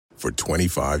For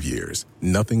 25 years,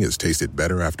 nothing has tasted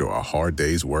better after a hard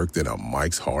day's work than a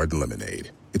Mike's Hard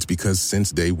Lemonade. It's because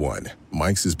since day one,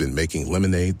 Mike's has been making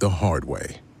lemonade the hard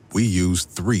way. We use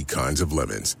 3 kinds of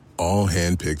lemons, all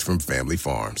hand-picked from family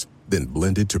farms, then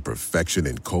blended to perfection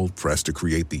and cold pressed to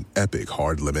create the epic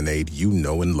hard lemonade you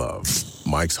know and love.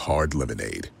 Mike's Hard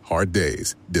Lemonade. Hard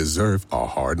days deserve a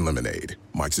hard lemonade.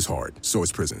 Mike's is hard, so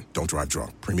is prison. Don't drive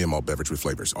drunk. Premium malt beverage with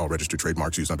flavors. All registered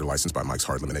trademarks used under license by Mike's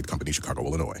Hard Lemonade Company, Chicago,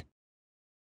 Illinois.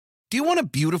 Do you want a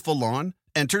beautiful lawn?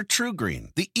 Enter True Green,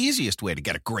 the easiest way to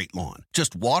get a great lawn.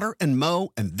 Just water and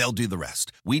mow, and they'll do the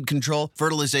rest. Weed control,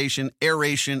 fertilization,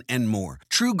 aeration, and more.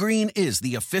 True Green is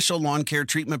the official lawn care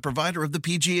treatment provider of the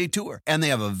PGA Tour, and they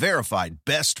have a verified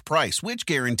best price, which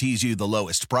guarantees you the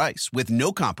lowest price with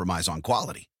no compromise on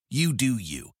quality. You do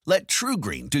you. Let True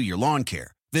Green do your lawn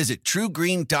care. Visit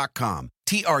truegreen.com,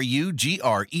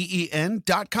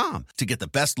 TRUGREEN.com, to get the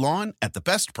best lawn at the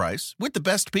best price with the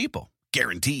best people.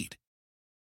 Guaranteed.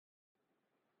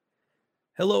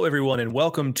 Hello, everyone, and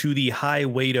welcome to the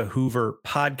Highway to Hoover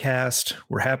podcast.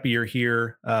 We're happy you're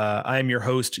here. I am your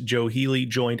host, Joe Healy,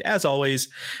 joined, as always,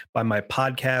 by my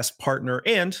podcast partner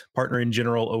and partner in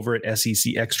general over at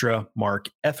SEC Extra, Mark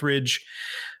Etheridge.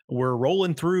 We're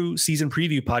rolling through season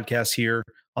preview podcasts here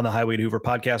on the Highway to Hoover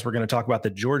podcast. We're going to talk about the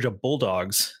Georgia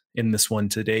Bulldogs in this one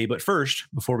today. But first,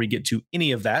 before we get to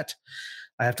any of that,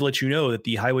 I have to let you know that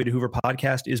the Highway to Hoover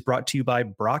podcast is brought to you by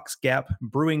Brock's Gap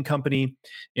Brewing Company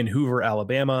in Hoover,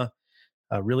 Alabama.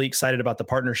 Really excited about the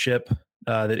partnership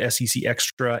that SEC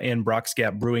Extra and Brock's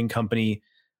Gap Brewing Company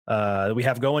that we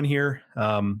have going here.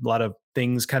 A lot of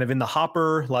things kind of in the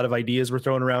hopper, a lot of ideas we're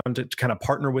throwing around to kind of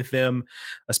partner with them,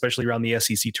 especially around the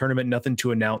SEC tournament. Nothing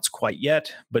to announce quite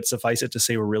yet, but suffice it to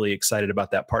say we're really excited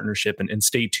about that partnership and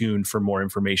stay tuned for more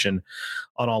information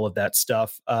on all of that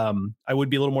stuff. I would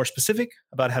be a little more specific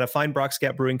about how to find Brock's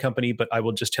Gap Brewing Company, but I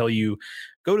will just tell you,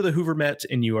 go to the Hoover Met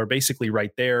and you are basically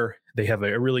right there. They have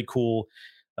a really cool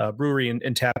brewery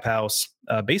and tap house,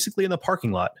 basically in the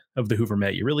parking lot of the Hoover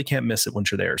Met. You really can't miss it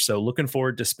once you're there. So looking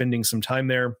forward to spending some time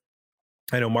there.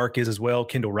 I know Mark is as well.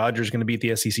 Kendall Rogers is going to be at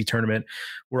the SEC tournament.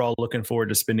 We're all looking forward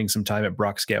to spending some time at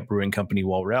Brock's Gap Brewing Company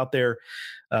while we're out there.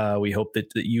 We hope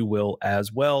that you will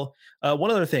as well.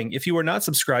 One other thing, if you are not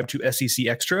subscribed to SEC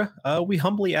Extra, we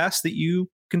humbly ask that you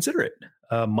consider it.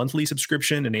 A monthly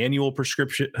subscription, an annual also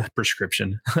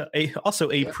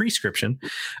a prescription,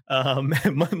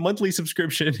 monthly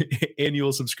subscription,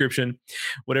 annual subscription,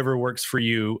 whatever works for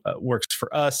you, works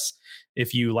for us.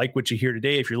 If you like what you hear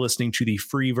today, if you're listening to the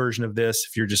free version of this,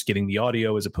 if you're just getting the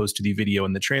audio as opposed to the video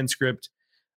and the transcript,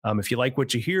 if you like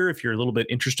what you hear, if you're a little bit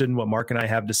interested in what Mark and I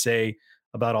have to say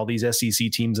about all these SEC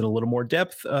teams in a little more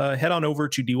depth, head on over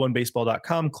to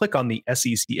d1baseball.com, click on the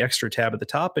SEC Extra tab at the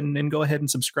top, and go ahead and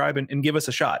subscribe and give us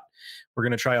a shot. We're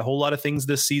going to try a whole lot of things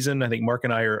this season. I think Mark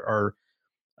and I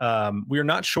we are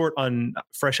not short on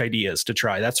fresh ideas to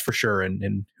try, that's for sure.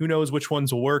 And who knows which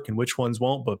ones will work and which ones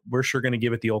won't, but we're sure going to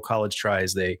give it the old college try,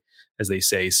 as they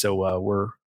say. So we're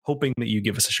hoping that you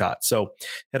give us a shot. So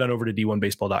head on over to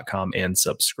d1baseball.com and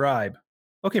subscribe.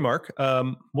 Okay, Mark,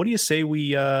 what do you say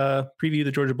we preview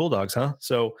the Georgia Bulldogs, huh?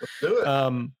 So let's do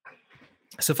it.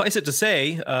 Suffice it to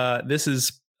say, this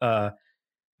is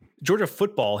Georgia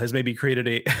football has maybe created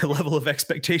a level of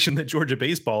expectation that Georgia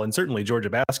baseball, and certainly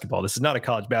Georgia basketball, this is not a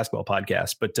college basketball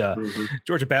podcast, but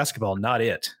Georgia basketball, not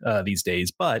it these days.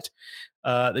 But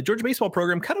the Georgia baseball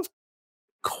program kind of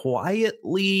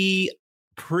quietly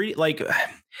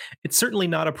it's certainly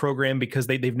not a program because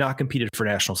they've not competed for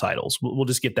national titles. We'll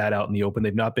just get that out in the open.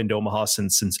 They've not been to Omaha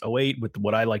since 2008 with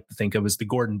what I like to think of as the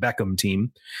Gordon Beckham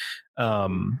team.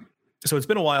 So it's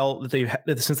been a while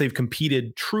that since they've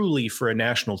competed truly for a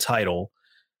national title.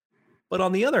 But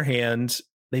on the other hand,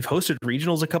 they've hosted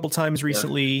regionals a couple times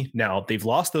recently. Yeah. Now they've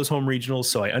lost those home regionals,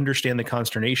 so I understand the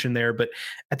consternation there. But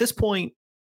at this point,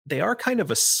 they are kind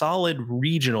of a solid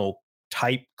regional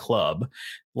type club.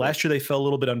 Last year, they fell a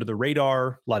little bit under the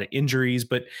radar, a lot of injuries,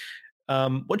 but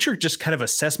what's your just kind of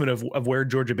assessment of where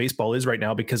Georgia baseball is right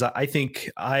now? Because I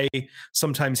think I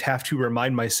sometimes have to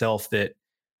remind myself that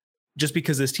just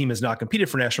because this team has not competed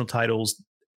for national titles,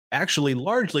 actually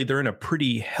largely they're in a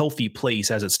pretty healthy place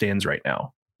as it stands right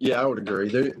now. Yeah, I would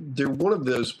agree. They're one of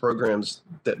those programs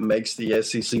that makes the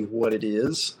SEC what it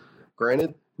is.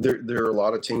 Granted, there are a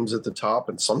lot of teams at the top,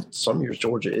 and some years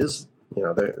Georgia is,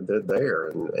 they're there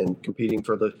and competing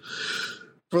for the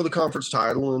conference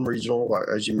title and regional,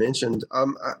 as you mentioned.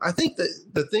 I think that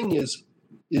the thing is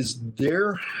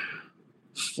their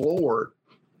floor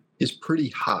is pretty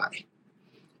high,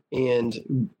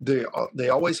 and they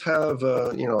always have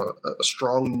a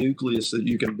strong nucleus that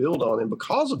you can build on, and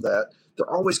because of that, they're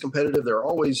always competitive. They're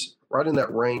always right in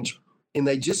that range. And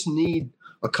they just need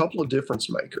a couple of difference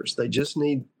makers. They just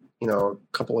need, a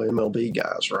couple of MLB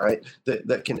guys, right,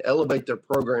 that can elevate their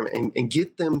program and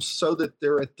get them so that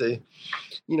they're at the,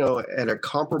 at a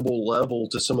comparable level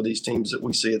to some of these teams that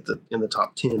we see in the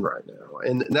top 10 right now.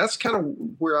 And that's kind of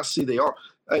where I see they are.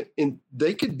 And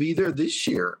they could be there this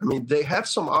year. I mean, they have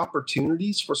some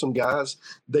opportunities for some guys.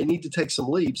 They need to take some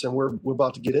leaps, and we're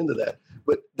about to get into that.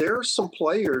 But there are some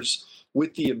players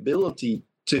with the ability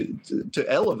to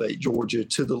elevate Georgia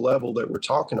to the level that we're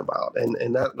talking about.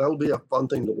 And that'll be a fun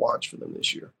thing to watch for them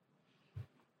this year.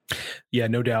 Yeah,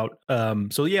 no doubt.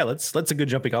 That's a good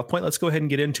jumping off point. Let's go ahead and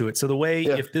get into it. So the way,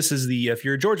 if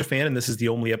you're a Georgia fan and this is the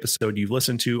only episode you've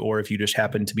listened to, or if you just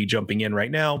happen to be jumping in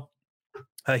right now,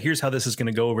 here's how this is going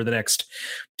to go over the next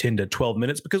 10 to 12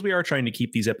 minutes, because we are trying to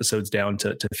keep these episodes down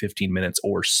to 15 minutes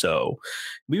or so.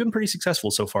 We've been pretty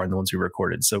successful so far in the ones we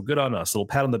recorded, so good on us. A little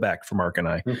pat on the back for Mark and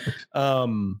I.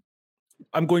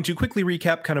 I'm going to quickly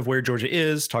recap kind of where Georgia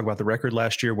is, talk about the record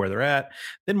last year, where they're at.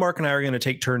 Then Mark and I are going to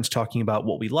take turns talking about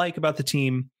what we like about the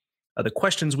team, the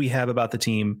questions we have about the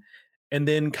team, and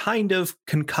then kind of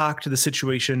concoct the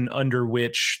situation under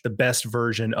which the best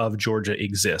version of Georgia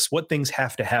exists. What things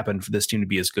have to happen for this team to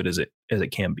be as good as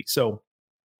it can be. So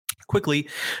quickly,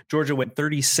 Georgia went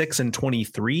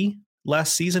 36-23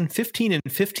 last season,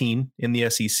 15-15 in the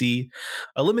SEC,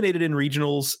 eliminated in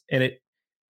regionals, and it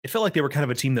felt like they were kind of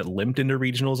a team that limped into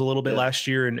regionals a little bit last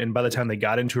year. And by the time they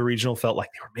got into a regional, felt like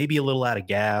they were maybe a little out of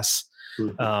gas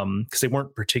because they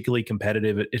weren't particularly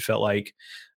competitive. It felt like.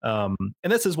 And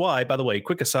this is why, by the way,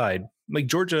 quick aside, like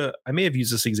Georgia, I may have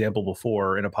used this example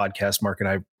before in a podcast Mark and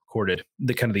I recorded,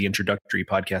 the introductory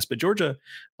podcast, but Georgia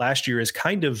last year is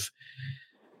kind of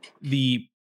the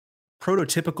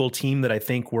prototypical team that I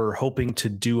think we're hoping to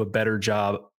do a better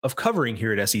job of covering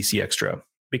here at SEC Extra,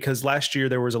 because last year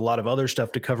there was a lot of other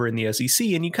stuff to cover in the SEC,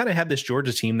 and you kind of had this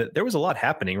Georgia team that there was a lot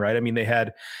happening, right? I mean, they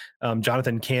had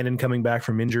Jonathan Cannon coming back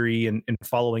from injury and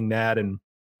following that, and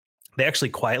they actually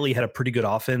quietly had a pretty good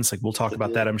offense. Like we'll talk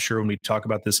about that, I'm sure, when we talk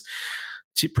about this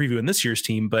previewing this year's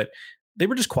team, but they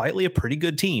were just quietly a pretty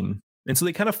good team. And so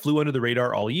they kind of flew under the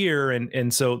radar all year.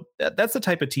 And so that's the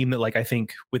type of team that, like, I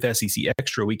think with SEC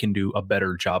Extra, we can do a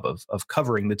better job of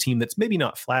covering the team that's maybe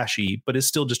not flashy, but is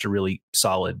still just a really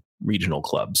solid regional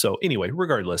club. So anyway,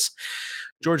 regardless,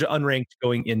 Georgia unranked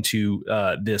going into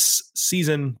this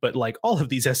season, but like all of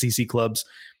these SEC clubs,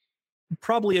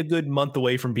 probably a good month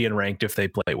away from being ranked if they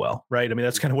play well, right? I mean,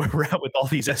 that's kind of where we're at with all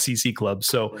these SEC clubs.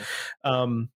 So,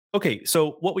 okay.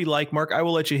 So what we like, Mark, I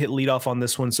will let you hit lead off on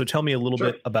this one. So tell me a little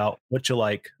bit about what you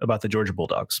like about the Georgia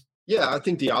Bulldogs. Yeah, I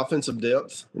think the offensive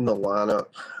depth in the lineup,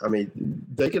 I mean,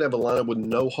 they could have a lineup with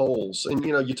no holes. And,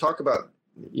 you talk about,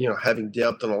 having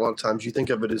depth, and a lot of times you think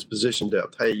of it as position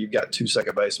depth. Hey, you've got 2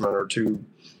 second basemen or 2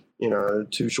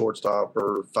 shortstop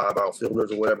or 5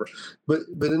 outfielders or whatever. But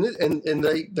in it, and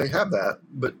they have that.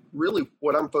 But really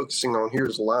what I'm focusing on here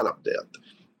is lineup depth,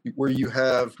 where you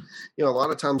have, a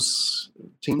lot of times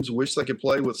teams wish they could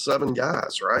play with 7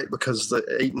 guys, right? Because the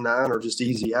 8 and 9 are just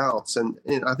easy outs. And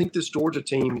I think this Georgia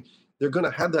team, they're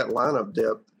going to have that lineup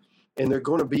depth, and they're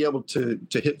going to be able to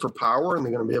hit for power, and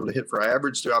they're going to be able to hit for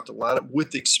average throughout the lineup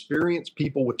with experienced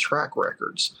people with track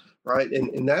records, right?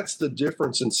 And that's the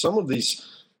difference in some of these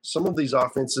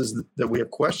offenses that we have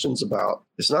questions about.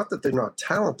 It's not that they're not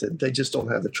talented. They just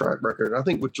don't have the track record. I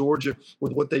think with Georgia,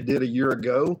 with what they did a year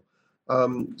ago,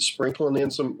 sprinkling in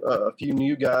a few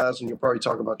new guys, and you'll probably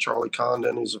talk about Charlie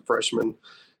Condon, who's a freshman,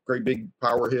 great big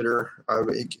power hitter.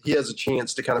 He has a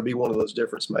chance to kind of be one of those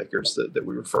difference makers that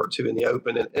we refer to in the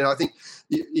open. And I think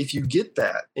if you get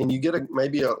that, and you get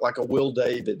maybe like a Will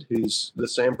David, who's the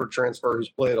Samford transfer, who's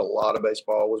played a lot of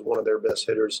baseball, was one of their best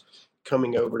hitters,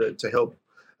 coming over to help.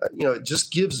 It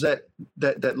just gives that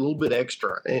little bit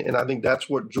extra, and I think that's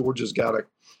what Georgia's got to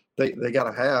they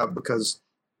got to have, because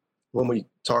when we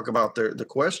talk about the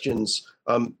questions,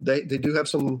 they do have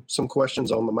some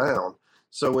questions on the mound.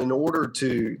 So in order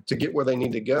to get where they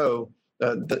need to go,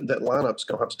 that lineup's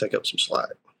going to have to take up some slack.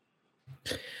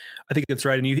 I think that's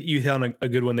right. And you found a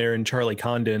good one there in Charlie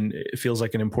Condon. It feels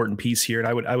like an important piece here. And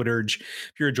I would urge,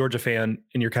 if you're a Georgia fan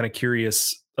and you're kind of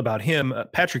curious about him,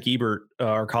 Patrick Ebert,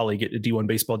 our colleague at D1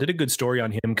 Baseball, did a good story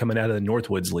on him coming out of the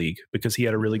Northwoods League, because he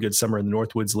had a really good summer in the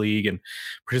Northwoods League and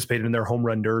participated in their home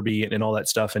run derby and all that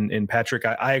stuff. And Patrick,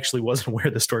 I actually wasn't aware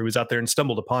the story was out there and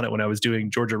stumbled upon it when I was doing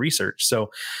Georgia research.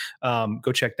 So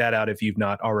go check that out if you've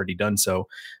not already done so.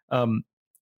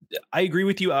 I agree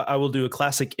with you. I will do a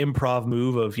classic improv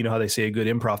move of, how they say a good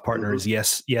improv partner is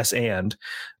yes, and.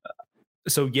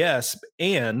 So yes,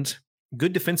 and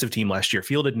good defensive team last year,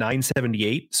 fielded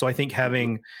 978. So I think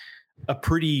having a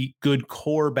pretty good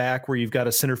core back where you've got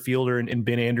a center fielder and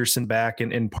Ben Anderson back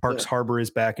and Parks Harbor is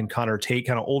back and Connor Tate,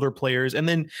 kind of older players. And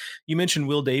then you mentioned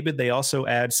Will David. They also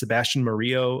add Sebastian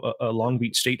Murillo, a Long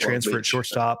Beach State transfer at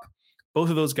shortstop. Both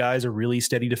of those guys are really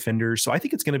steady defenders. So I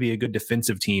think it's going to be a good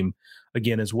defensive team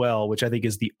again as well, which I think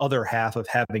is the other half of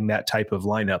having that type of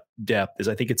lineup depth. Is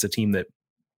I think it's a team that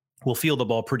will field the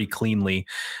ball pretty cleanly,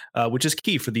 which is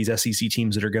key for these SEC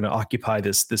teams that are going to occupy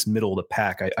this middle of the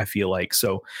pack, I feel like.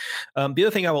 So the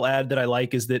other thing I will add that I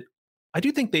like is that I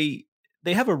do think they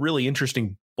have a really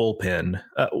interesting bullpen.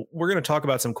 We're going to talk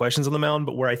about some questions on the mound,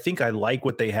 but where I think I like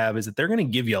what they have is that they're going to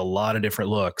give you a lot of different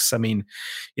looks. I mean,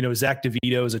 Zach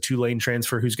DeVito is a Tulane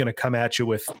transfer who's going to come at you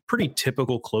with pretty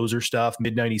typical closer stuff,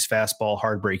 mid-90s fastball,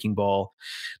 hard breaking ball.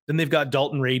 Then they've got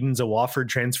Dalton Radens, a Wofford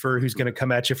transfer who's going to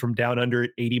come at you from down under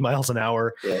 80 miles an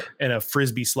hour and a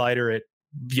Frisbee slider at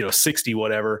 60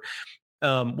 whatever.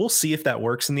 We'll see if that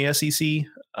works in the SEC.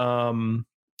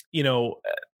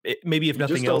 Maybe if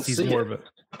nothing else, he's more of a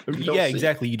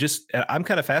exactly. I'm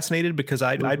kind of fascinated because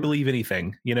I believe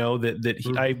anything,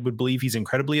 I would believe he's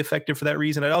incredibly effective for that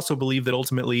reason. I'd also believe that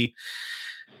ultimately,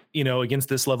 against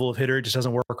this level of hitter, it just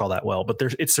doesn't work all that well, but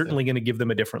it's certainly going to give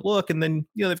them a different look. And then,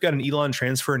 they've got an Elon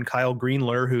transfer and Kyle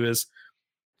Greenler, who is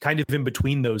kind of in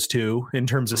between those two in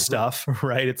terms of stuff,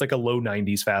 right? It's like a low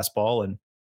 90s fastball. And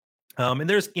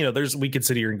there's we could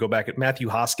sit here and go back at Matthew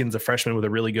Hoskins, a freshman with a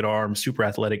really good arm, super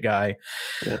athletic guy.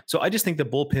 Yeah. So I just think the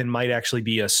bullpen might actually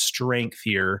be a strength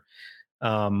here,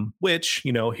 which,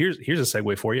 here's a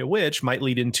segue for you, which might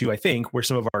lead into, I think, where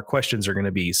some of our questions are going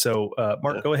to be. So,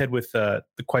 Mark, go ahead with the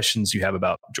questions you have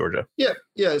about Georgia. Yeah,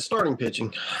 starting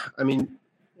pitching. I mean,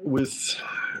 with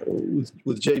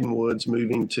Jaden Woods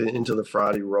moving into the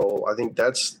Friday role, I think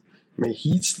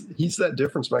he's that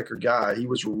difference maker guy. He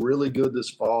was really good this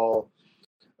fall.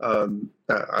 I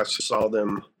saw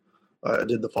them. I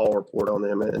did the fall report on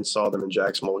them and saw them in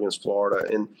Jacksonville against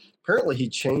Florida. And apparently he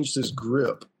changed his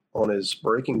grip on his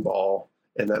breaking ball,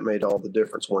 and that made all the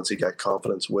difference once he got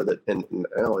confidence with it. And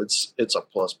now it's a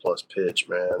plus pitch,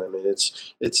 man. I mean,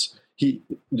 he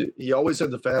always had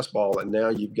the fastball, and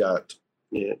now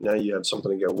now you have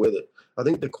something to go with it. I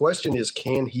think the question is,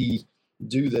 can he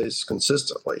do this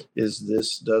consistently? Does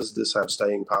this have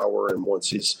staying power? And once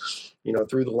he's,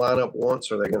 through the lineup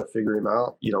once, are they going to figure him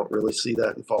out? You don't really see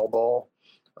that in fall ball.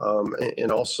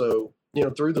 And also,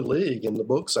 through the league and the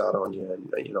books out on you,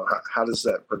 and, how does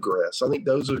that progress? I think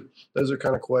those are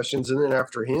kind of questions. And then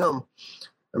after him,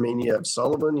 I mean, you have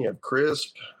Sullivan, you have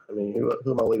Crisp. I mean,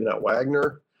 who am I leaving out?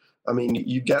 Wagner. I mean,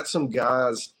 you've got some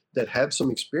guys that have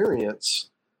some experience.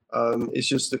 It's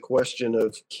just the question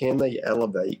of, can they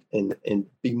elevate and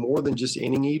be more than just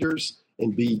inning eaters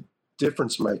and be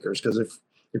difference makers? Because if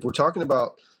we're talking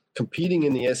about competing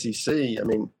in the SEC, I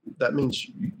mean, that means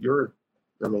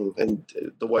and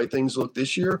the way things look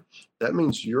this year, that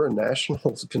means you're a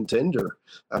national contender.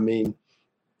 I mean,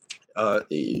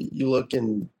 you look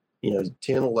in, 10,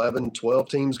 11, 12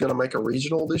 teams going to make a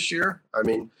regional this year. I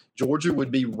mean, Georgia would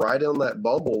be right on that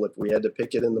bubble if we had to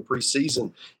pick it in the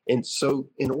preseason. And so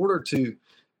in order to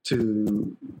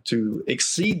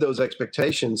exceed those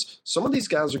expectations, some of these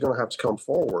guys are going to have to come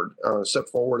forward, step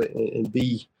forward and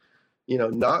be,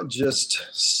 not just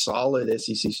solid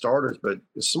SEC starters, but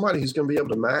somebody who's going to be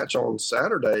able to match on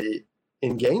Saturday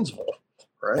in Gainesville,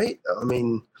 right? I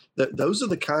mean, those are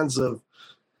the kinds of,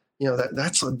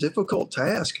 that's a difficult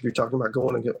task if you're talking about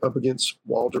going up against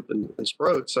Waldrop and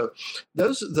Sproat. So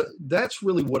that's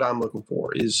really what I'm looking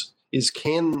for is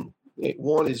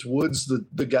Woods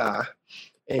the guy?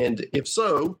 And if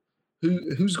so,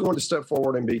 who's going to step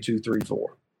forward and be 2, 3,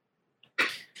 4?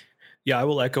 Yeah, I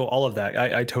will echo all of that.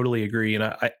 I totally agree. And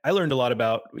I learned a lot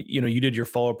about, you did your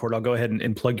fall report. I'll go ahead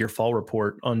and plug your fall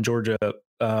report on Georgia.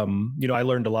 I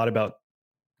learned a lot about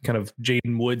kind of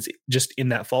Jaden Woods just in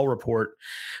that fall report,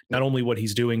 not only what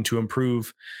he's doing to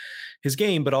improve his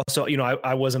game, but also,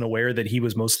 I wasn't aware that he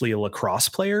was mostly a lacrosse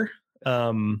player.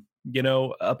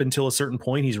 Up until a certain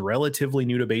point, he's relatively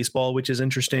new to baseball, which is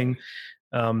interesting.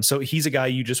 So he's a guy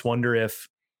you just wonder if,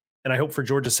 and I hope for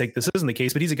Georgia's sake, this isn't the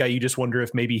case, but he's a guy you just wonder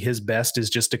if maybe his best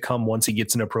is just to come once he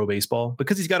gets into pro baseball,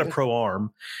 because he's got a pro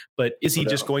arm, but is he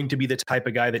just going to be the type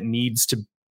of guy that needs to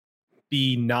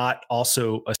be not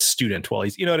also a student while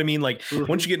he's, you know what I mean? Like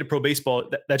once you get into pro baseball,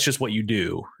 that's just what you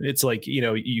do. It's like,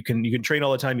 you can train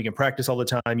all the time. You can practice all the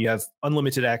time. You have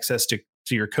unlimited access to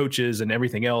your coaches and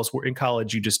everything else. Where in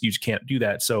college, you just can't do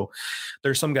that. So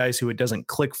there's some guys who it doesn't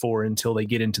click for until they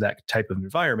get into that type of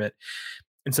environment.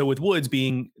 And so with Woods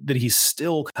being that he's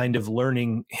still kind of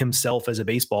learning himself as a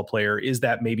baseball player, is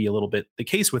that maybe a little bit the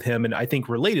case with him? And I think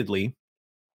relatedly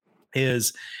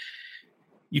is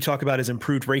you talk about his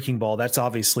improved breaking ball. That's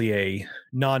obviously a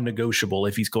non-negotiable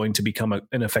if he's going to become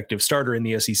an effective starter in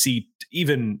the SEC.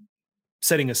 Even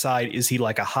setting aside, is he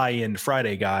like a high-end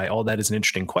Friday guy? All that is an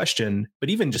interesting question. But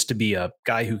even just to be a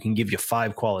guy who can give you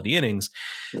 5 quality innings,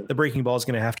 the breaking ball is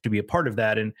going to have to be a part of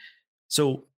that. And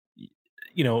so,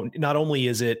 not only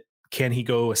is it, can he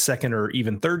go a second or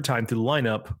even third time through the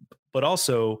lineup, but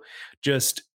also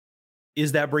just,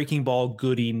 is that breaking ball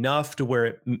good enough to where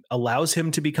it allows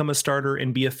him to become a starter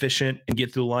and be efficient and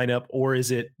get through the lineup? Or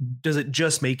does it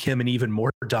just make him an even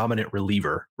more dominant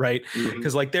reliever? Right.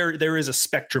 Because there is a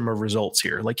spectrum of results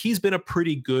here. Like, he's been a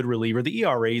pretty good reliever. The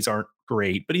ERAs aren't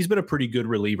great, but he's been a pretty good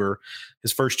reliever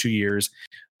his first 2 years.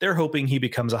 They're hoping he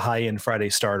becomes a high-end Friday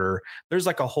starter. There's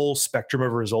like a whole spectrum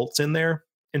of results in there.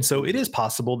 And so it is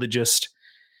possible to just,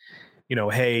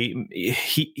 hey,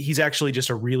 he's actually just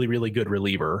a really, really good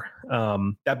reliever.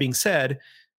 That being said,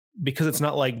 because it's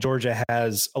not like Georgia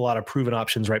has a lot of proven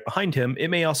options right behind him, it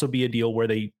may also be a deal where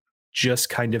they just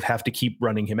kind of have to keep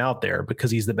running him out there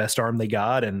because he's the best arm they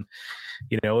got. And,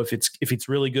 if it's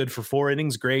really good for 4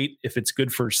 innings, great. If it's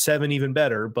good for 7, even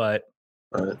better. But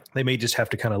they may just have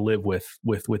to kind of live with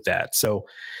that. So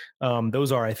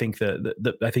those are, I think,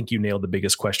 I think you nailed the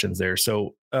biggest questions there.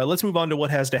 So let's move on to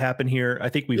what has to happen here. I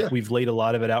think we've laid a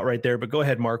lot of it out right there, but go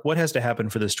ahead, Mark. What has to happen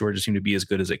for this Georgia team to be as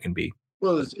good as it can be?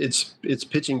 Well, it's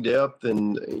pitching depth,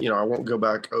 and I won't go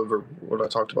back over what I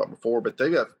talked about before, but they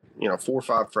got 4 or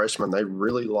 5 freshmen they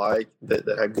really like that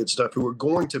have good stuff, who are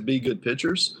going to be good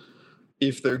pitchers.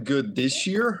 If they're good this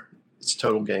year, it's a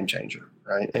total game changer,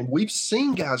 right? And we've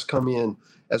seen guys come in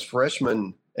as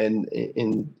freshmen and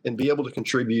be able to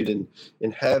contribute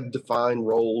and have defined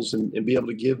roles and be able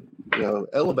to give,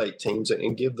 elevate teams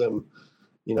and give them,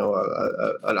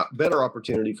 a better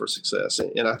opportunity for success.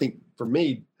 And I think for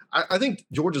me, I think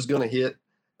Georgia's going to hit.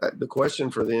 The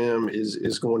question for them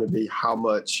is going to be how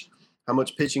much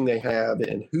pitching they have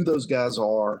and who those guys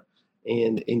are,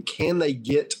 and can they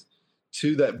get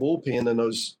to that bullpen and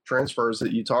those transfers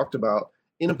that you talked about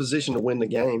in a position to win the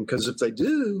game. Because if they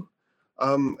do, they're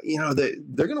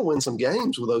going to win some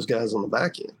games with those guys on the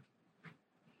back end.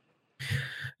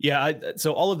 Yeah.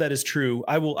 So all of that is true.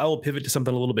 I will pivot to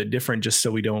something a little bit different just so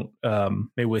we don't,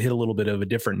 maybe we'll hit a little bit of a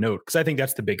different note. Cause I think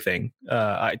that's the big thing.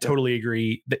 I totally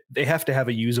agree that they have to have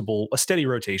a steady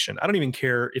rotation. I don't even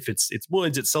care if it's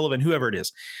Woods, it's Sullivan, whoever it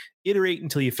is. Iterate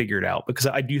until you figure it out, because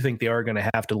I do think they are going to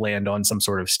have to land on some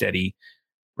sort of steady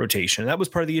rotation. And that was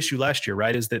part of the issue last year,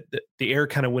 right? Is that the air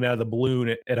kind of went out of the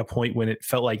balloon at a point when it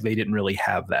felt like they didn't really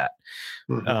have that.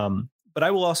 Mm-hmm. But I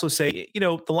will also say, the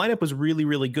lineup was really,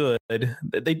 really good.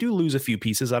 They do lose a few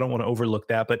pieces. I don't want to overlook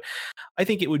that, but I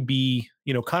think it would be,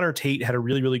 Connor Tate had a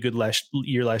really, really good last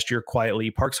year quietly.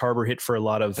 Parks Harbor hit for a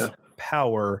lot of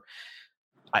power.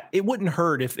 It wouldn't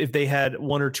hurt if they had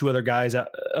 1 or 2 other guys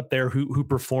up there who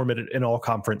perform at an all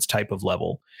conference type of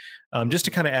level, just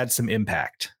to kind of add some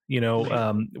impact,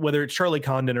 whether it's Charlie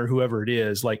Condon or whoever it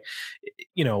is,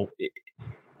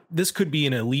 this could be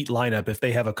an elite lineup if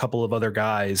they have a couple of other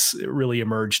guys really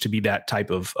emerge to be that type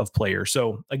of player.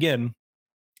 So again,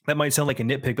 that might sound like a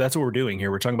nitpick, but that's what we're doing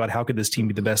here. We're talking about how could this team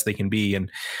be the best they can be. And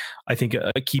I think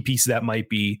a key piece of that might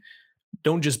be,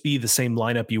 don't just be the same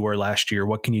lineup you were last year.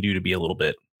 What can you do to be a little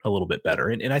bit better?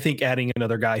 And I think adding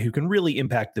another guy who can really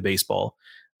impact the baseball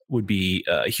would be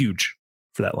huge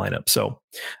for that lineup. So,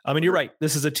 and you're right.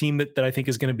 This is a team that I think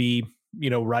is going to be,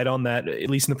 right on that, at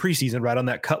least in the preseason, right on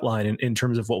that cut line in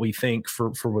terms of what we think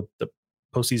for what the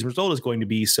postseason result is going to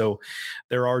be. So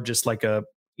there are just like to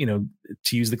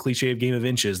use the cliche of game of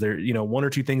inches there, 1 or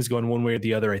 2 things going one way or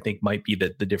the other, I think might be the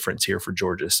difference here for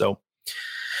Georgia. So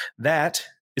that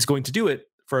is going to do it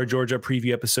for our Georgia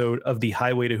preview episode of the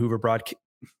Highway to Hoover podcast.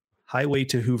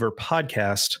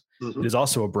 Mm-hmm. It is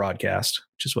also a broadcast,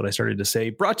 which is what I started to say,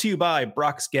 brought to you by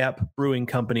Brock's Gap Brewing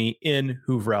Company in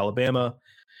Hoover, Alabama.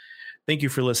 Thank you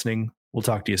for listening. We'll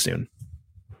talk to you soon.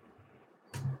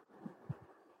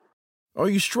 Are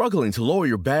you struggling to lower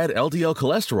your bad LDL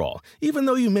cholesterol, even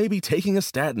though you may be taking a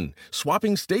statin,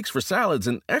 swapping steaks for salads,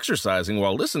 and exercising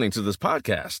while listening to this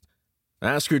podcast?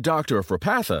 Ask your doctor if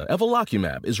Repatha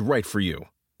Evolocumab is right for you.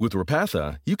 With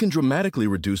Repatha, you can dramatically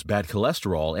reduce bad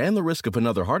cholesterol and the risk of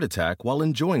another heart attack while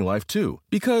enjoying life too,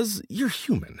 because you're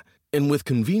human. And with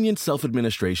convenient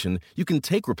self-administration, you can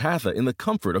take Repatha in the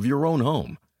comfort of your own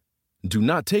home. Do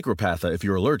not take Repatha if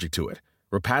you're allergic to it.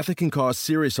 Repatha can cause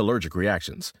serious allergic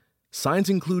reactions. Signs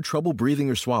include trouble breathing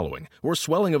or swallowing, or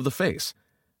swelling of the face.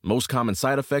 Most common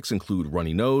side effects include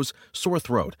runny nose, sore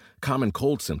throat, common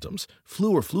cold symptoms,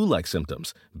 flu or flu-like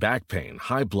symptoms, back pain,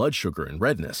 high blood sugar and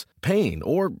redness, pain,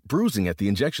 or bruising at the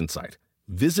injection site.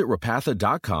 Visit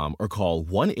Repatha.com or call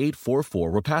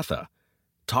 1-844-REPATHA.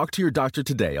 Talk to your doctor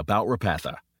today about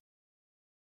Repatha.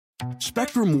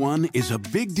 Spectrum One is a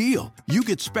big deal. You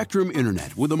get Spectrum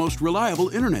Internet with the most reliable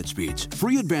internet speeds,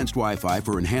 free advanced Wi-Fi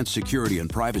for enhanced security and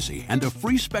privacy, and a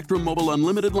free Spectrum Mobile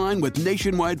Unlimited line with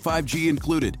nationwide 5G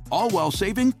included, all while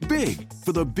saving big.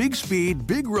 For the big speed,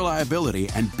 big reliability,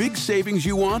 and big savings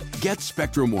you want, get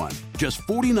Spectrum One. Just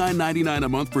 $49.99 a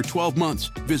month for 12 months.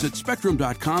 Visit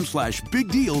spectrum.com/big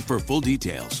deal for full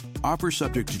details. Offer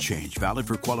subject to change. Valid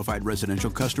for qualified residential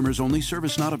customers only.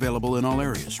 Service not available in all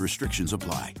areas. Restrictions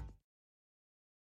apply.